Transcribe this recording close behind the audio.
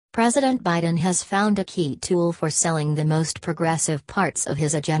President Biden has found a key tool for selling the most progressive parts of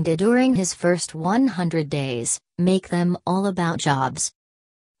his agenda during his first 100 days: make them all about jobs.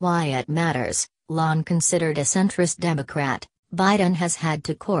 Why it matters. Long considered a centrist Democrat, Biden has had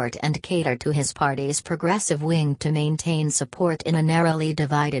to court and cater to his party's progressive wing to maintain support in a narrowly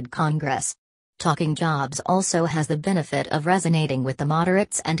divided Congress. Talking jobs also has the benefit of resonating with the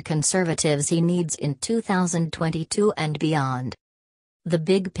moderates and conservatives he needs in 2022 and beyond. The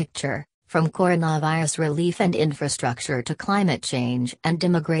big picture, from coronavirus relief and infrastructure to climate change and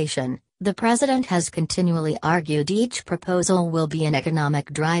immigration, the president has continually argued each proposal will be an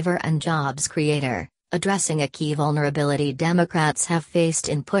economic driver and jobs creator, addressing a key vulnerability Democrats have faced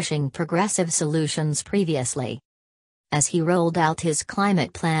in pushing progressive solutions previously. As he rolled out his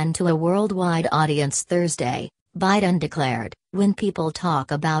climate plan to a worldwide audience Thursday, Biden declared, "When people talk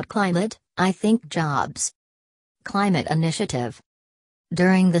about climate, I think jobs." Climate initiative.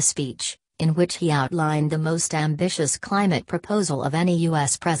 During the speech, in which he outlined the most ambitious climate proposal of any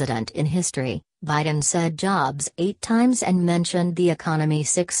U.S. president in history, Biden said jobs 8 times and mentioned the economy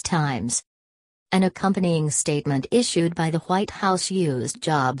 6 times. An accompanying statement issued by the White House used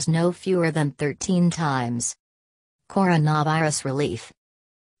jobs no fewer than 13 times. Coronavirus relief.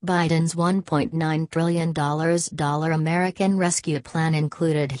 Biden's $1.9 trillion American Rescue Plan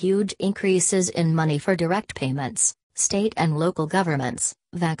included huge increases in money for direct payments, state and local governments,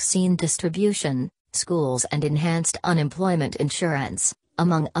 vaccine distribution, schools and enhanced unemployment insurance,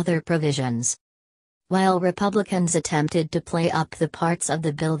 among other provisions. While Republicans attempted to play up the parts of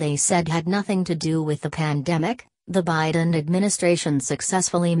the bill they said had nothing to do with the pandemic, the Biden administration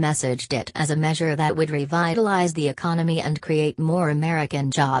successfully messaged it as a measure that would revitalize the economy and create more American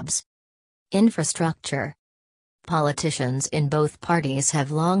jobs. Infrastructure. Politicians in both parties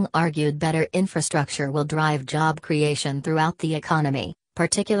have long argued better infrastructure will drive job creation throughout the economy,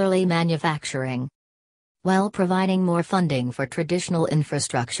 particularly manufacturing. While providing more funding for traditional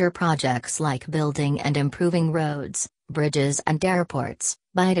infrastructure projects like building and improving roads, bridges and airports,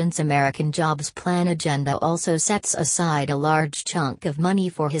 Biden's American Jobs Plan agenda also sets aside a large chunk of money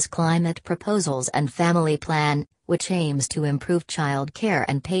for his climate proposals and family plan, which aims to improve child care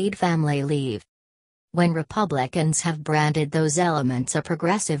and paid family leave. When Republicans have branded those elements a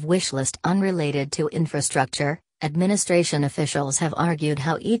progressive wish list unrelated to infrastructure, administration officials have argued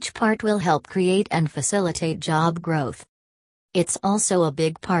how each part will help create and facilitate job growth. It's also a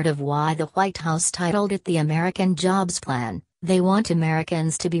big part of why the White House titled it the American Jobs Plan. They want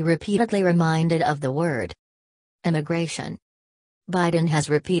Americans to be repeatedly reminded of the word immigration. Biden has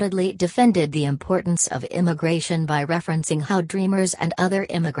repeatedly defended the importance of immigration by referencing how dreamers and other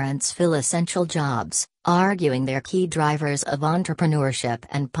immigrants fill essential jobs, arguing they're key drivers of entrepreneurship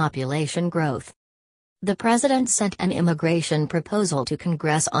and population growth. The president sent an immigration proposal to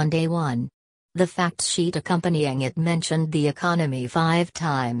Congress on day one. The fact sheet accompanying it mentioned the economy 5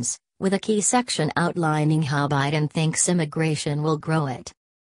 times, with a key section outlining how Biden thinks immigration will grow it.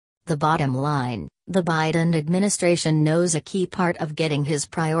 The bottom line, the Biden administration knows a key part of getting his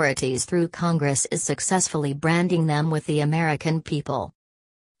priorities through Congress is successfully branding them with the American people.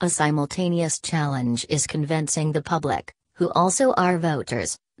 A simultaneous challenge is convincing the public, who also are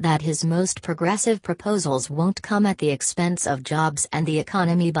voters, that his most progressive proposals won't come at the expense of jobs and the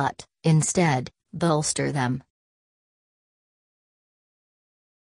economy but, instead, bolster them.